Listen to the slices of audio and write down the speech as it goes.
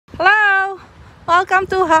Hello! Welcome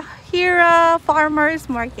to Hahira Farmers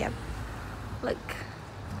Market. Look,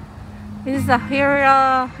 this is the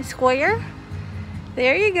Hahira Square.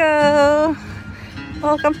 There you go.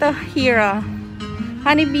 Welcome to Hahira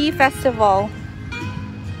Honeybee Festival.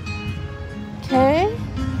 Okay.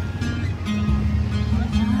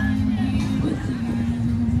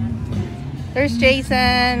 There's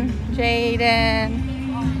Jason, Jaden.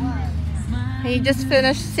 He just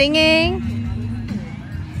finished singing.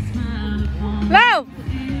 Hello!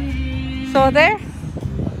 So there,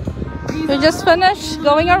 we just finished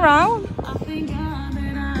going around.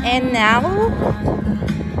 And now,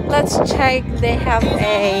 let's check. They have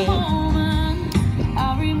a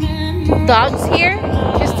dogs here.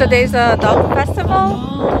 Because today's a dog festival.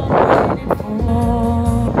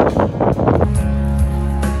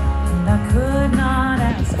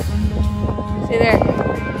 See there.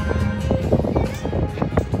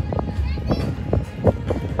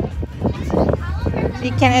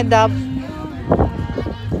 You can adopt.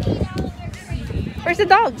 Where's the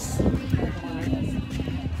dogs?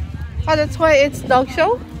 Oh, that's why it's dog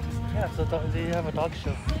show? Yeah, so they have a dog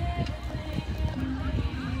show.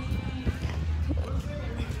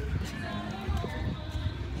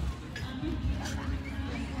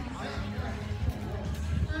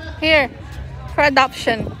 Here, for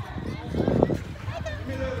adoption.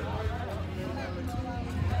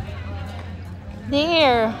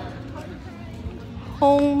 There.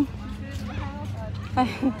 Home.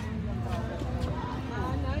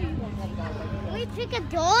 We take a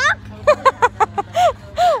dog?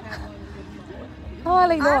 Oh, I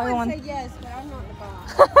like the I would one. say yes, but I'm not the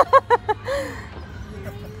boss.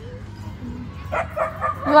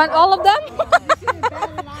 You want all of them?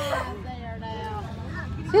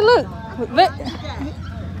 See, look.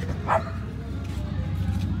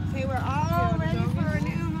 See, we're all ready for a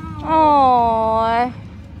new home. Oh,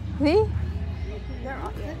 see?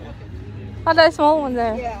 Oh, that small one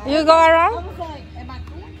there. Yeah. You go around? I was like, am I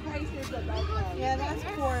going places about that? Yeah, that's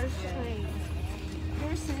Porsche.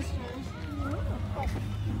 Your sisters.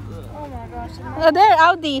 Oh my gosh. Oh, there,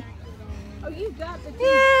 Audi. Oh, you got the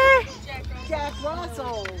Yeah. Jack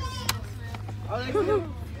Russells. Oh, they do.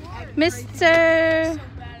 Mr.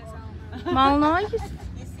 Malnoy. You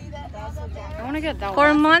see that? That's a Jack. I want to get that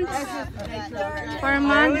 4 months. They're 4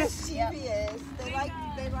 months. CVS.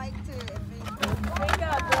 They like to.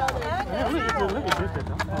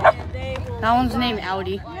 That one's named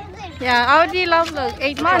Audi. Yeah, Audi love look.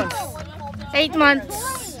 8 months. 8 months.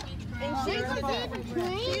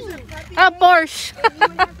 Ah, Porsche.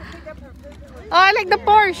 Oh, I like the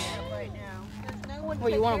Porsche.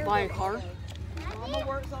 What, you want to buy a car? Mama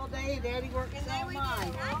works all day, Daddy works all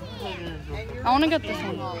night. I want to get this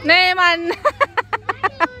one. Neyman.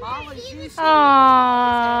 Always used to.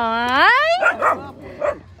 Aww.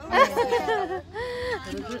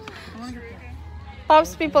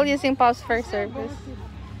 Pops people using Pops for service.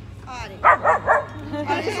 Audi.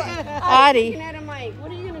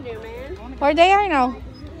 What are you gonna do, man? Where they are now?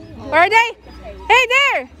 Where are they? Hey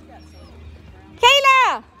there!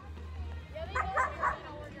 Kayla!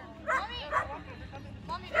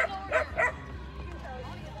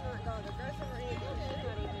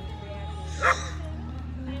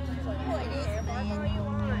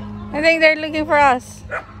 I think they're looking for us.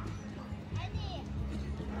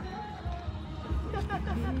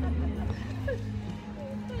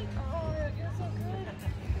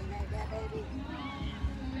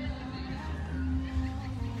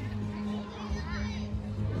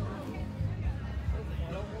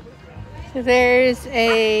 So there's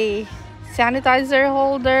a sanitizer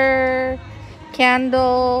holder,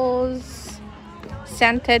 candles,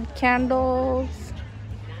 scented candles.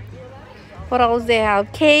 What else they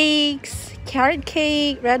have? Cakes, carrot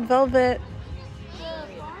cake, red velvet.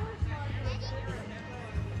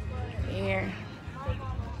 Here.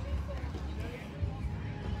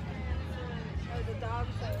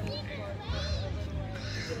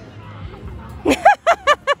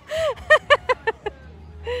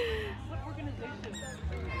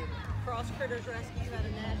 Cross Critters Rescue out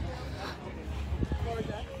of Nashville,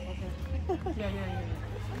 Georgia.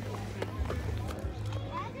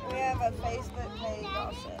 We have a Facebook page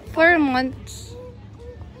also. 4 months.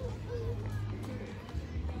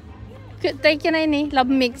 Good, thank you, Nini. Love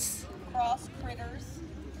mix. Cross Critters.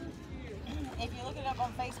 If you look it up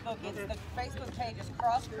on Facebook, it's the Facebook page is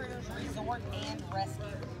Cross Critters Resort and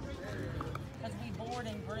Rescue. Because we board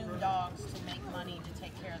and groom dogs to make money to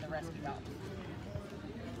take care of the rescue dogs.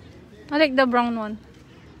 I like the brown one.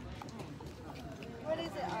 What is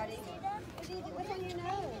it, Artie? What's on your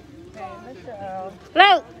nose? Okay, Mr. Earl.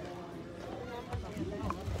 Hello!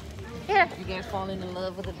 Here. You guys falling in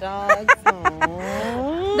love with the dogs?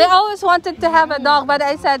 Aww. They always wanted to have a dog, but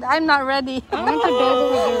I said, I'm not ready. I want the dog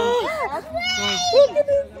over there.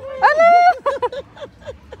 Hello!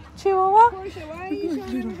 Chihuahua?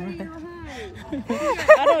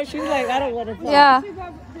 She's like, I don't want to talk. Yeah.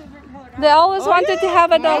 They always wanted to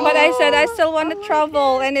have a dog, but I said, I still want to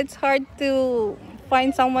travel, and it's hard to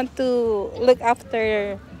find someone to look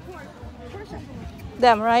after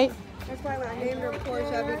them, right? That's why I named her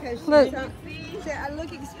Portia, because Look. she said I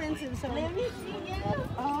look expensive, so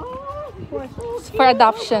It's for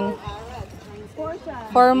adoption. Portia.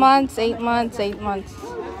 4 months, 8 months, 8 months.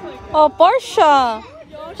 Oh, Portia!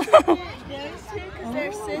 Those two, because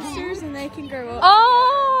they're sisters and they can grow up.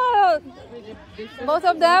 Oh! Both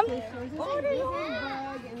of them?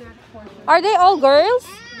 Are they all girls?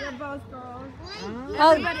 They're both girls.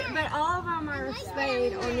 Oh, But all of them are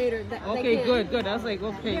spayed or neutered. Okay, good. I was like,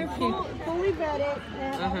 okay. They're fully vetted. They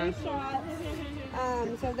have all their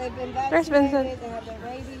shots. So they've been There's been some- vaccinated. They have their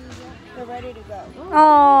rabies. They're ready to go.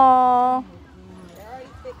 oh. They're already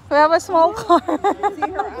fixed. We have a small car. See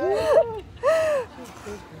her eyes?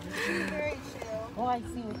 She's very chill. Oh, I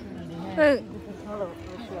see what you mean. Look,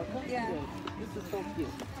 Yeah. This is so cute.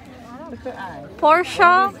 Look at her eyes.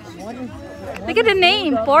 Portia. Look at the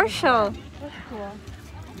name, Portia.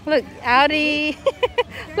 Look, Audi.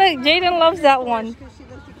 Look, Jaden loves that one. Because she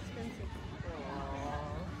looks expensive.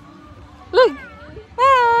 Look.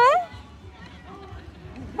 Ah.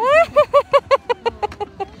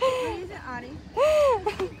 What is it, Audie?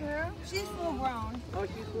 Girl? She's full grown. Oh,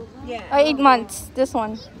 she's so Yeah. 8 months, this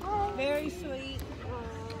one. Very sweet.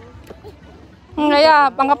 Yeah,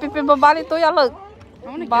 pangapipi babali to ya, look. I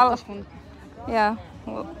want to Bal- get this one. Yeah.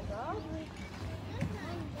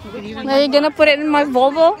 Are you gonna put it in my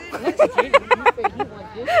Volvo?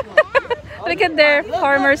 Look at their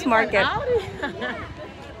farmers market.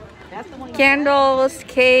 Candles,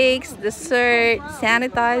 cakes, dessert,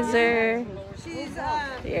 sanitizer. She's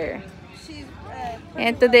Here. she's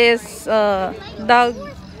And today's dog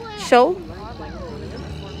show.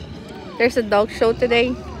 There's a dog show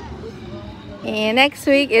today. And next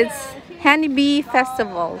week it's Honeybee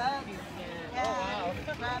Festival.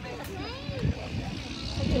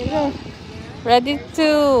 Ready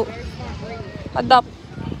to adopt.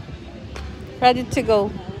 Ready to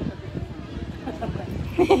go.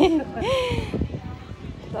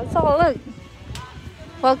 That's all. Look.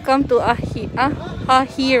 Welcome to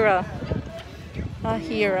Hahira.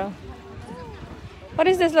 Hahira. What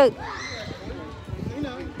is this? Look.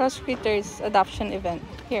 Prosecutors adoption event.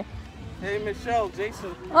 Here. Hey Michelle,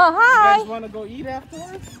 Jason, Oh, you hi. guys want to go eat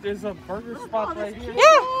afterwards? There's a burger spot right here.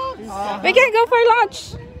 Yeah. We can go for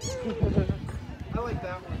lunch. I like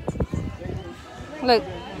that one. Look.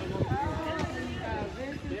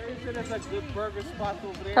 There's a good burger spot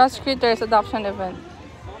over there. Prosecutors adoption event.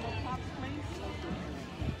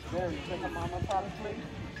 There, you take a mama pop place.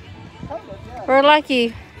 We're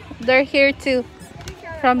lucky. They're here too.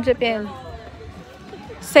 From Japan.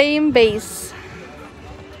 Same base.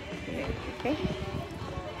 Okay.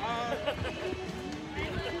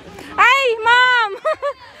 Ay, ma'am!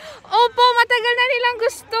 Opo, matagal na nilang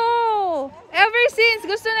gusto. Ever since,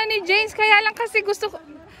 gusto na ni James. Kaya lang kasi gusto ko.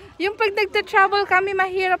 Yung pag nagta-travel kami,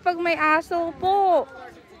 mahirap pag may aso po.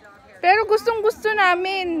 Pero gustong gusto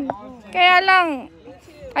namin. Kaya lang,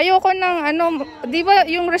 ayoko ng ano, di ba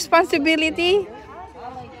yung responsibility?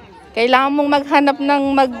 Kailangan mong maghanap ng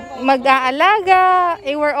mag-aalaga.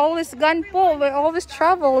 Eh, we're always gone po. We always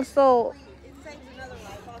travel. So,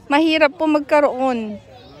 mahirap po magkaroon.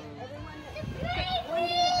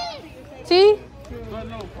 See? But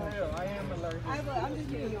no, for real, I am allergic. I'm just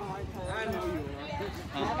giving you a hard time. I know you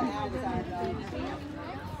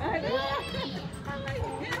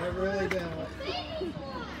I really don't.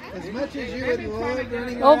 As much as you would love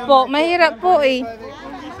running Opo, mahirap po eh.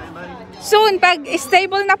 Soon, pag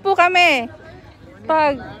stable na po kami.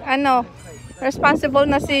 Pag, ano, responsible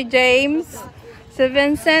na si James, si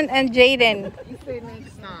Vincent, and Jaden.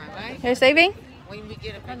 You're saving?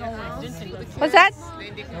 What's that?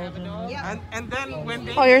 And then when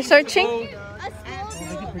they Oh, you're searching? I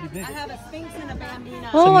have a Sphinx and a Bambino.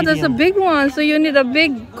 Oh, that's a big one. So you need a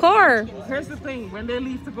big car. here's the thing, when they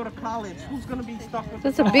leave to go to college, who's gonna be stuck with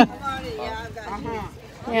That's a big, Yeah, I've got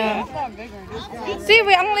you. yeah. See,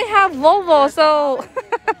 we only have Volvo, so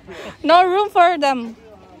no room for them.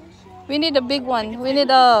 We need a big one. We need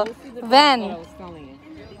a van.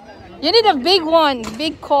 You need a big one,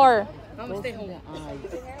 big car.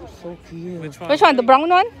 so cute? Which one? Which one? The brown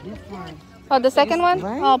one? Oh, the second one?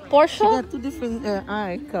 Oh, Porsche? Two different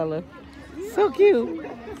eye color. So cute.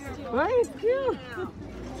 Right? It's cute.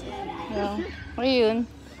 Yeah. Ayun.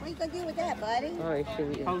 What you gonna do with that, buddy? Oh,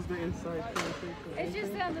 actually. How's the inside? It's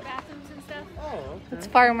just the bathrooms and stuff. Oh, okay. It's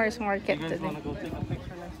farmer's market You guys today. want to go take a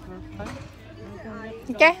picture next time?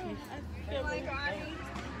 Okay.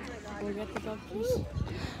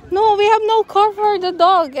 No, we have no car for the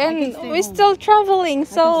dog, and we're still traveling,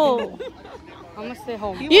 so I'm gonna stay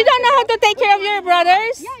home. you don't know how to take care of your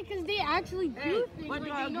brothers. Yeah, because they actually do things. Like, they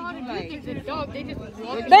know how to do things. The dog, they just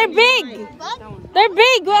walk. They're big. They're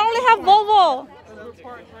big. We only have Volvo.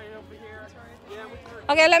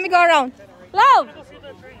 Okay, let me go around. Love.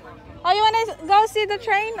 Oh, you wanna go see the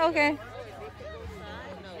train? Okay.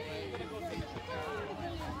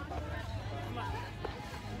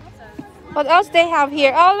 What else they have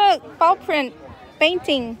here? Oh, look, paw print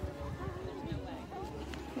painting.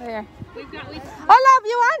 There. Oh, love,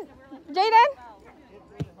 you want? Jaden?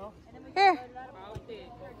 Here.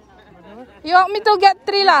 You want me to get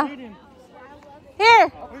Trila? Here.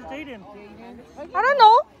 Where's Jaden? I don't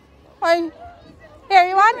know. Here,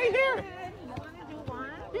 you want? Here.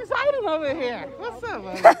 He's hiding over here. What's up,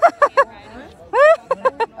 man?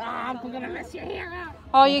 I'm gonna mess your hair out.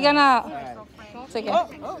 Oh, you're gonna... It's okay.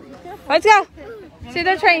 Let's go. See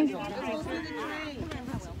the train.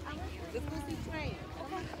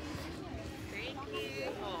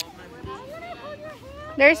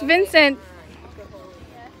 There's Vincent.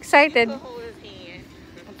 Excited.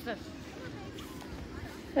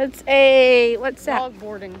 It's a... What's that? Dog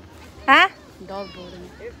boarding. Huh? Dog boarding.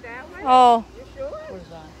 Oh. Where's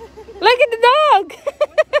that? Look at the dog.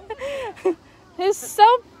 He's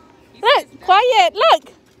so... Look, quiet.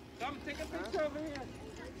 Look. Come take a picture over here.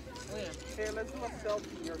 Here, let's do a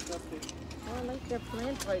selfie or something. Oh, I like their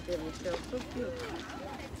plants right there, Michelle. So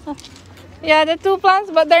cute. Yeah, the two plants,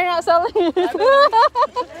 but they're not selling it.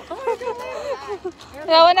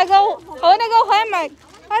 Yeah, I wanna go hammock.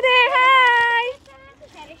 Oh, there, hi.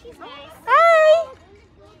 Hi.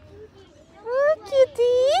 Oh,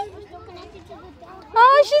 cutie.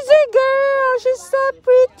 Oh, she's a girl. She's so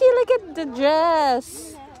pretty. Look at the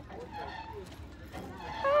dress.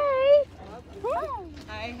 Hi.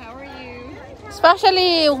 Hi, how are you?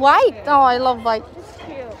 Especially white. Oh, I love white.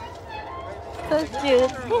 So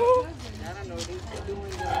cute.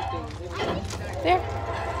 There.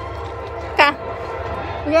 Ka.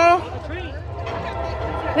 Go.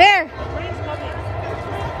 There.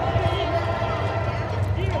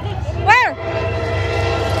 Where?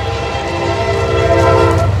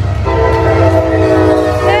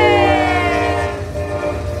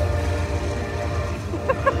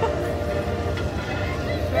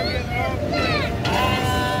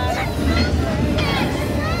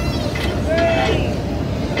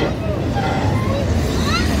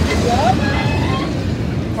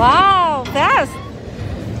 Wow, fast.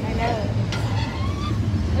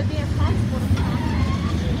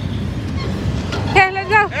 Okay, let's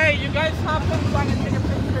go. Hey, you guys have some fun and take a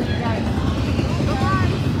picture, you guys.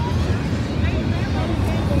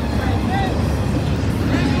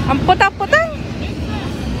 Ang puta-puta.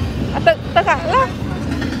 Taka lang.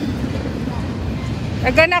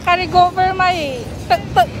 Aga na ka-recover may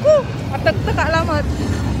tak-tak ko. Taka lamot.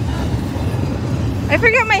 I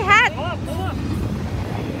forgot my hat.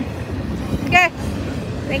 Okay.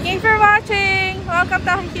 Thank you for watching. Welcome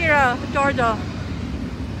to Hahira, Georgia.